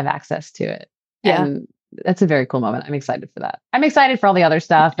just don't have access to it. Yeah. And that's a very cool moment. I'm excited for that. I'm excited for all the other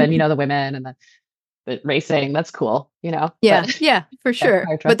stuff and, the women and the racing. That's cool, Yeah, yeah, for sure.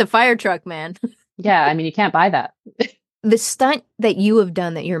 But the fire truck, man. Yeah, I mean, you can't buy that. The stunt that you have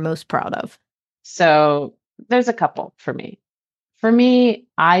done that you're most proud of? So there's a couple for me. For me,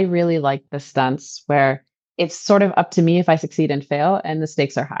 I really like the stunts where it's sort of up to me if I succeed and fail and the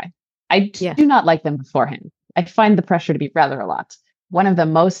stakes are high. I do not like them beforehand. I find the pressure to be rather a lot. One of the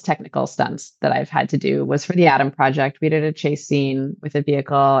most technical stunts that I've had to do was for the Adam Project. We did a chase scene with a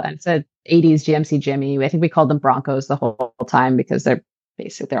vehicle, and it's a 80s GMC Jimmy. I think we called them Broncos the whole time because they're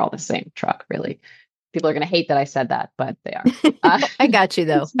all the same truck, really. People are going to hate that I said that, but they are. I got you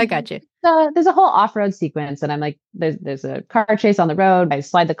though. I got you. So there's a whole off-road sequence, and I'm like, there's a car chase on the road. I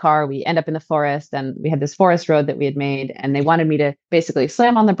slide the car. We end up in the forest, and we had this forest road that we had made, and they wanted me to basically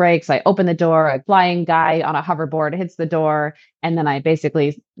slam on the brakes. I open the door. A flying guy on a hoverboard hits the door, and then I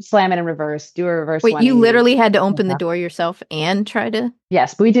basically slam it in reverse, do a reverse. Wait, you 180. literally had to open the door yourself and try to?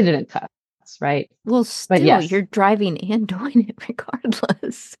 Yes, but we did it in cuts, right? Well, still, but yes. You're driving and doing it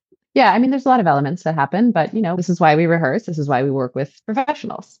regardless. Yeah, I mean, there's a lot of elements that happen, but this is why we rehearse. This is why we work with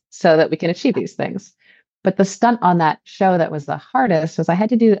professionals so that we can achieve these things. But the stunt on that show that was the hardest was I had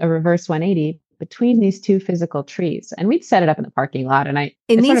to do a reverse 180 between these two physical trees. And we'd set it up in the parking lot. And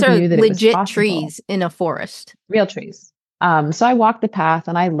these are legit trees in a forest. Real trees. So I walked the path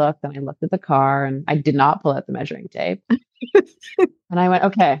and I looked at the car, and I did not pull out the measuring tape. And I went,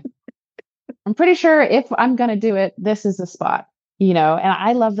 okay, I'm pretty sure if I'm going to do it, this is the spot. And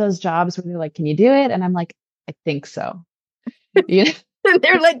I love those jobs where they're like, can you do it? And I'm like, I think so.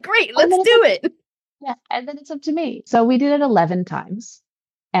 They're like, great, let's do it. Yeah. And then it's up to me. So we did it 11 times.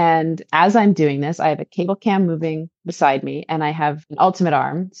 And as I'm doing this, I have a cable cam moving beside me, and I have an ultimate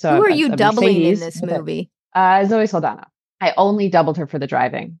arm. So who are you doubling in this movie? Zoe Saldana. I only doubled her for the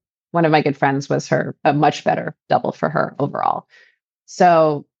driving. One of my good friends was a much better double for her overall.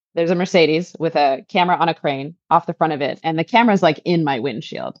 So there's a Mercedes with a camera on a crane off the front of it. And the camera's like in my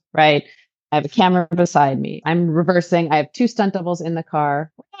windshield, right? I have a camera beside me. I'm reversing. I have two stunt doubles in the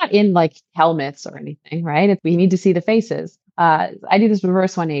car. We're not in like helmets or anything, right? We need to see the faces. I do this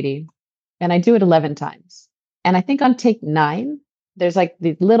reverse 180, and I do it 11 times. And I think on take 9, there's like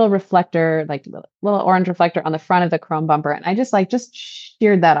the little reflector, like little orange reflector on the front of the chrome bumper. And I just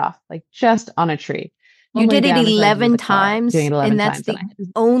sheared that off, like just on a tree. You did it 11 times, and that's the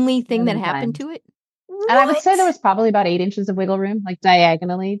only thing that happened to it? And I would say there was probably about 8 inches of wiggle room, like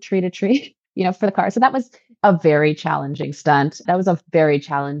diagonally, tree to tree, for the car. So that was a very challenging stunt. That was a very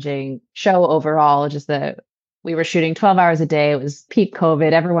challenging show overall. We were shooting 12 hours a day. It was peak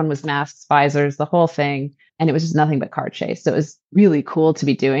COVID. Everyone was masks, visors, the whole thing. And it was just nothing but car chase. So it was really cool to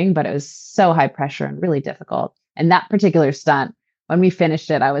be doing, but it was so high pressure and really difficult. And that particular stunt, when we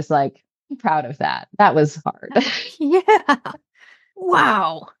finished it, I was like, I'm proud of that. That was hard. Yeah.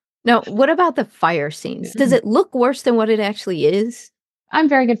 Wow. Now, what about the fire scenes? Does it look worse than what it actually is? I'm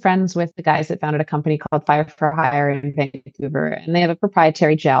very good friends with the guys that founded a company called Fire for Hire in Vancouver. And they have a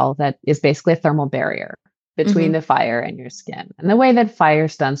proprietary gel that is basically a thermal barrier between the fire and your skin. And the way that fire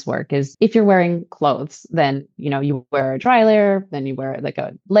stunts work is if you're wearing clothes, then, you wear a dry layer, then you wear like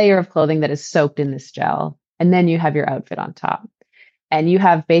a layer of clothing that is soaked in this gel. And then you have your outfit on top. And you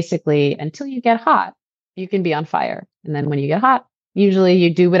have basically, until you get hot, you can be on fire. And then when you get hot, usually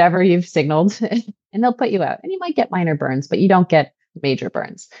you do whatever you've signaled and they'll put you out. And you might get minor burns, but you don't get major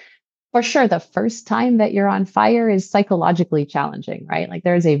burns. For sure, the first time that you're on fire is psychologically challenging, right? Like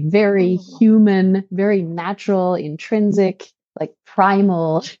there's a very human, very natural, intrinsic, like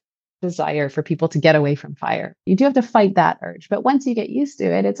primal desire for people to get away from fire. You do have to fight that urge. But once you get used to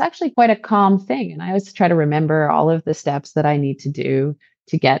it, it's actually quite a calm thing. And I always try to remember all of the steps that I need to do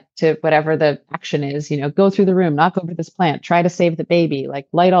to get to whatever the action is, go through the room, knock over this plant, try to save the baby, like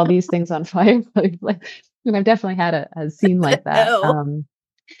light all these things on fire. And I've definitely had a scene like that.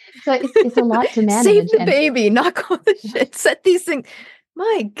 So it's a lot to manage. Save the baby, knock all the shit, set these things.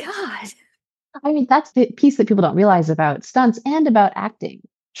 My God. I mean, that's the piece that people don't realize about stunts and about acting.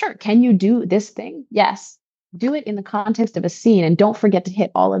 Sure. Can you do this thing? Yes. Do it in the context of a scene, and don't forget to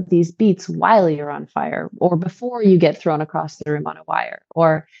hit all of these beats while you're on fire or before you get thrown across the room on a wire.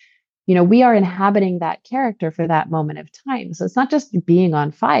 Or, we are inhabiting that character for that moment of time. So it's not just being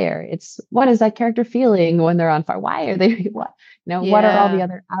on fire. It's what is that character feeling when they're on fire? Why are they, what are all the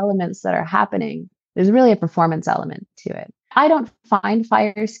other elements that are happening? There's really a performance element to it. I don't find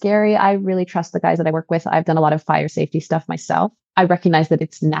fire scary. I really trust the guys that I work with. I've done a lot of fire safety stuff myself. I recognize that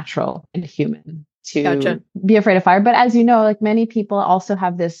it's natural and human to be afraid of fire. But as you know, like many people also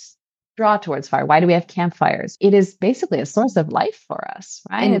have this draw towards fire. Why do we have campfires? It is basically a source of life for us,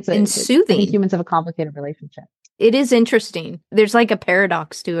 right? And soothing. Humans have a complicated relationship. It is interesting. There's like a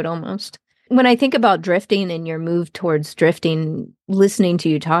paradox to it almost. When I think about drifting and your move towards drifting, listening to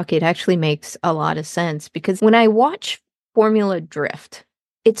you talk, it actually makes a lot of sense. Because when I watch Formula Drift,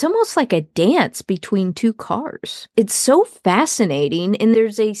 it's almost like a dance between two cars. It's so fascinating, and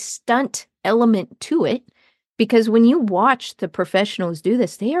there's a stunt element to it, because when you watch the professionals do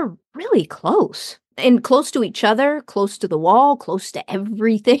this, they are really close and close to each other, close to the wall, close to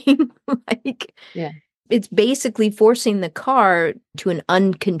everything. It's basically forcing the car to an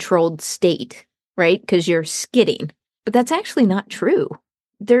uncontrolled state, right? Because you're skidding. But that's actually not true.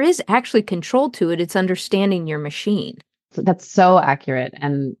 there is actually control to it. It's understanding your machine. That's so accurate.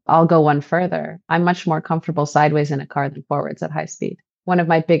 And I'll go one further. I'm much more comfortable sideways in a car than forwards at high speed. One of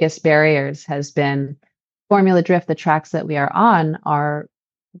my biggest barriers has been Formula Drift. The tracks that we are on are,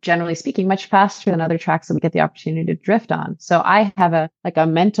 generally speaking, much faster than other tracks that we get the opportunity to drift on. So I have a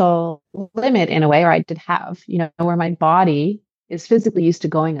mental limit in a way, or I did have, where my body is physically used to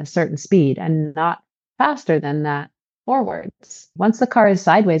going a certain speed and not faster than that forwards. Once the car is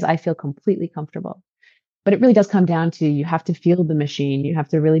sideways, I feel completely comfortable. But it really does come down to, you have to feel the machine. You have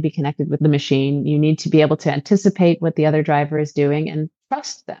to really be connected with the machine. You need to be able to anticipate what the other driver is doing and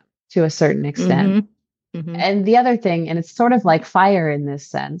trust them to a certain extent. And the other thing, and it's sort of like fire in this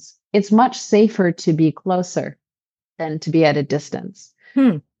sense, it's much safer to be closer than to be at a distance.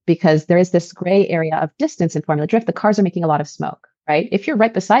 Because there is this gray area of distance in Formula Drift. The cars are making a lot of smoke, right? If you're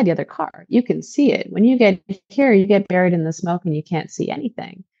right beside the other car, you can see it. When you get here, you get buried in the smoke and you can't see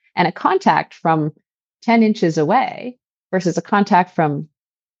anything. And a contact from 10 inches away versus a contact from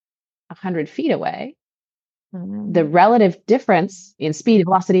 100 feet away, the relative difference in speed,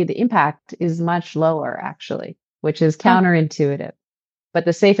 velocity, the impact is much lower, actually, which is counterintuitive. But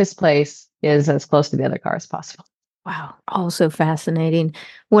the safest place is as close to the other car as possible. Wow. Also fascinating.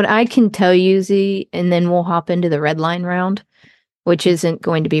 What I can tell you, Z, and then we'll hop into the red line round, which isn't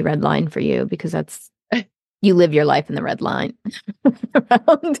going to be red line for you because that's, you live your life in the red line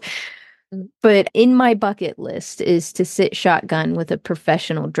round. But in my bucket list is to sit shotgun with a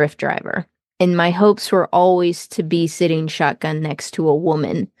professional drift driver. And my hopes were always to be sitting shotgun next to a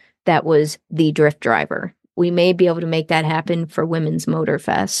woman that was the drift driver. We may be able to make that happen for Women's Motor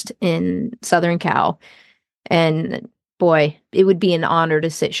Fest in Southern Cal. And boy, it would be an honor to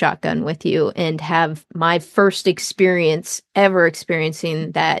sit shotgun with you and have my first experience ever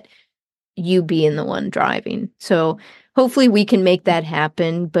experiencing that, you being the one driving. So hopefully we can make that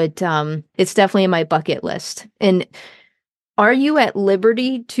happen, but it's definitely in my bucket list. And are you at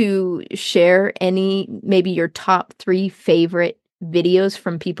liberty to share maybe your top 3 favorite videos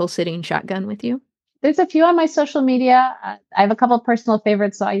from people sitting shotgun with you? There's a few on my social media. I have a couple of personal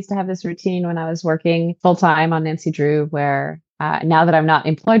favorites. So I used to have this routine when I was working full time on Nancy Drew, where now that I'm not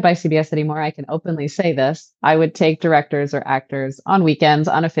employed by CBS anymore, I can openly say this. I would take directors or actors on weekends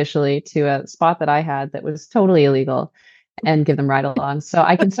unofficially to a spot that I had that was totally illegal and give them ride-alongs. So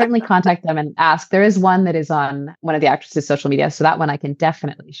I can certainly contact them and ask. There is one that is on one of the actresses' social media. So that one I can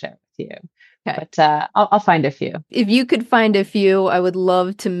definitely share with you. Okay. But I'll find a few. If you could find a few, I would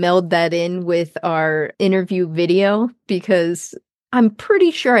love to meld that in with our interview video, because I'm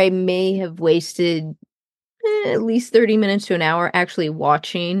pretty sure I may have wasted at least 30 minutes to an hour actually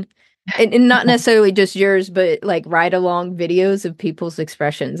watching, and not necessarily just yours, but like ride-along videos of people's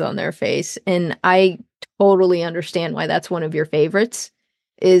expressions on their face. And I totally understand why that's one of your favorites,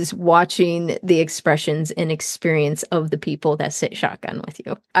 is watching the expressions and experience of the people that sit shotgun with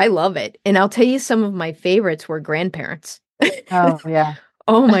you. I love it. And I'll tell you, some of my favorites were grandparents. Oh, yeah.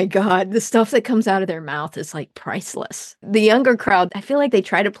 Oh my God. The stuff that comes out of their mouth is like priceless. The younger crowd, I feel like they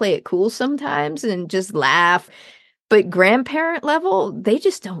try to play it cool sometimes and just laugh. But grandparent level, they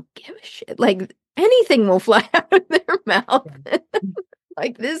just don't give a shit. Like anything will fly out of their mouth.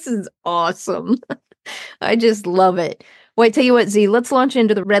 Like, this is awesome. I just love it. Well, I tell you what, Z, let's launch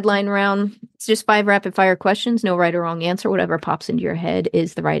into the red line round. It's just 5 rapid fire questions, no right or wrong answer. Whatever pops into your head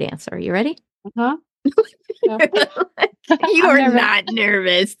is the right answer. You ready? Uh-huh. No. You are not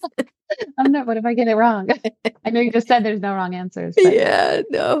nervous. I'm not. What if I get it wrong? I know you just said there's no wrong answers. But... Yeah,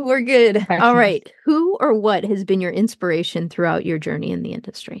 no, we're good. All right. Who or what has been your inspiration throughout your journey in the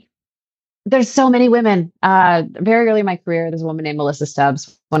industry? There's so many women. Very early in my career, there's a woman named Melissa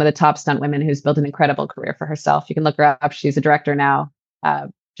Stubbs, one of the top stunt women who's built an incredible career for herself. You can look her up. She's a director now.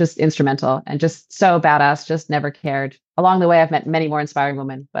 Just instrumental and just so badass, just never cared. Along the way, I've met many more inspiring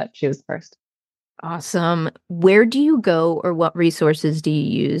women, but she was the first. Awesome. Where do you go, or what resources do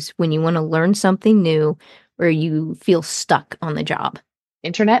you use when you want to learn something new or you feel stuck on the job?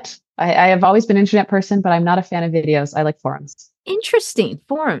 Internet. I have always been an internet person, but I'm not a fan of videos. I like forums. Interesting.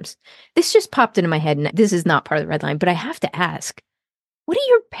 Forums. This just popped into my head, and this is not part of the red line, but I have to ask, what do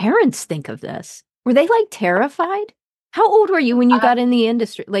your parents think of this? Were they like terrified? How old were you when you got in the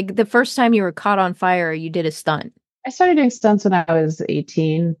industry? Like the first time you were caught on fire, or you did a stunt? I started doing stunts when I was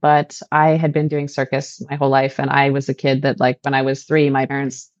 18, but I had been doing circus my whole life. And I was a kid that, like, when I was 3, my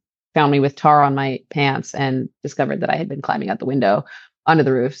parents found me with tar on my pants and discovered that I had been climbing out the window onto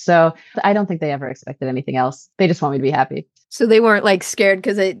the roof. So I don't think they ever expected anything else. They just want me to be happy. So they weren't like scared,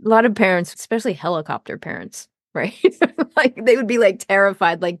 because a lot of parents, especially helicopter parents, right? Like they would be like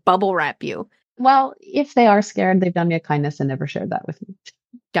terrified, like bubble wrap you. Well, if they are scared, they've done me a kindness and never shared that with me.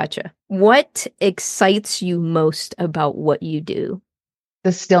 Gotcha. What excites you most about what you do?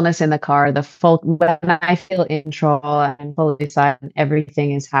 The stillness in the car, when I feel in control and fully silent,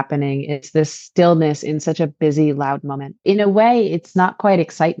 everything is happening. It's this stillness in such a busy, loud moment. In a way, it's not quite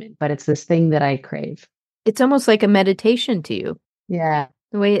excitement, but it's this thing that I crave. It's almost like a meditation to you. Yeah.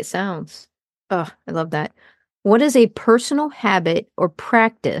 The way it sounds. Oh, I love that. What is a personal habit or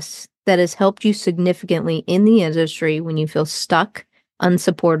practice that has helped you significantly in the industry when you feel stuck,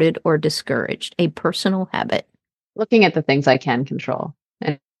 unsupported, or discouraged? A personal habit. Looking at the things I can control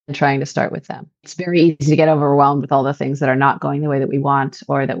and trying to start with them. It's very easy to get overwhelmed with all the things that are not going the way that we want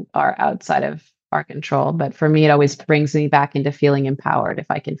or that are outside of our control. But for me, it always brings me back into feeling empowered if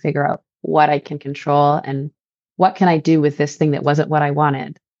I can figure out what I can control and what can I do with this thing that wasn't what I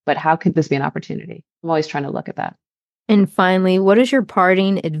wanted, but how could this be an opportunity? I'm always trying to look at that. And finally, what is your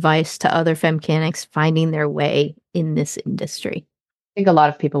parting advice to other femcanics finding their way in this industry? I think a lot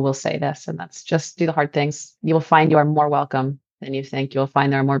of people will say this, and that's just do the hard things. You will find you are more welcome than you think. You'll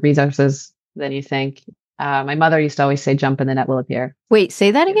find there are more resources than you think. My mother used to always say, jump and the net will appear. Wait,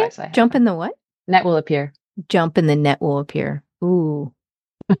 say that again? Jump in the what? Net will appear. Jump and the net will appear. Ooh,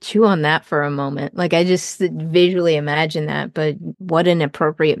 chew on that for a moment. Like I just visually imagine that, but what an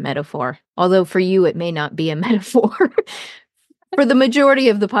appropriate metaphor. Although for you, it may not be a metaphor. For the majority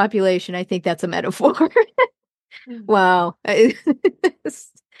of the population, I think that's a metaphor. Wow.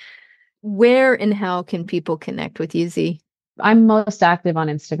 Where and how can people connect with you, Z? I'm most active on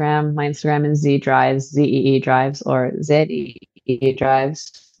Instagram. My Instagram is Z Drives, ZEE Drives, or ZEE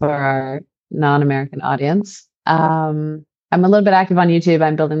Drives for our non-American audience. I'm a little bit active on YouTube.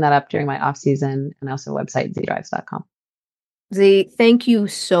 I'm building that up during my off season, and also website zdrives.com. Z, thank you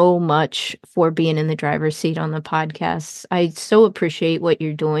so much for being in the driver's seat on the podcast. I so appreciate what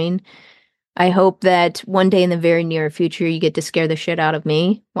you're doing. I hope that one day in the very near future, you get to scare the shit out of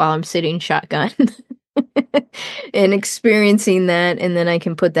me while I'm sitting shotgun and experiencing that. And then I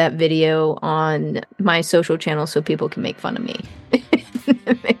can put that video on my social channel so people can make fun of me.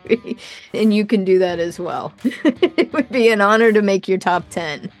 Maybe. And you can do that as well. It would be an honor to make your top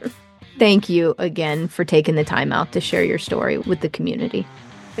 10. Thank you again for taking the time out to share your story with the community.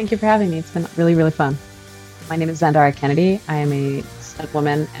 Thank you for having me. It's been really, really fun. My name is Zandara Kennedy. I am a stunt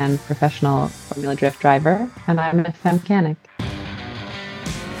woman and professional Formula Drift driver, and I'm a femcanic.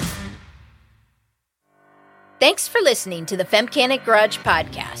 Thanks for listening to the Femcanic Garage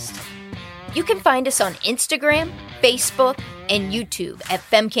podcast. You can find us on Instagram, Facebook, and YouTube at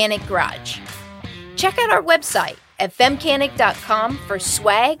Femcanic Garage. Check out our website at femcanic.com for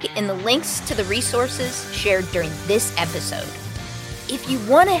swag and the links to the resources shared during this episode. If you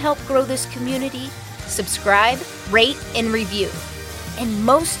want to help grow this community, subscribe, rate, and review. And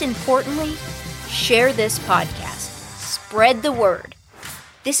most importantly, share this podcast. Spread the word.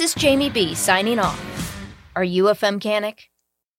 This is Jamie B signing off. Are you a femcanic?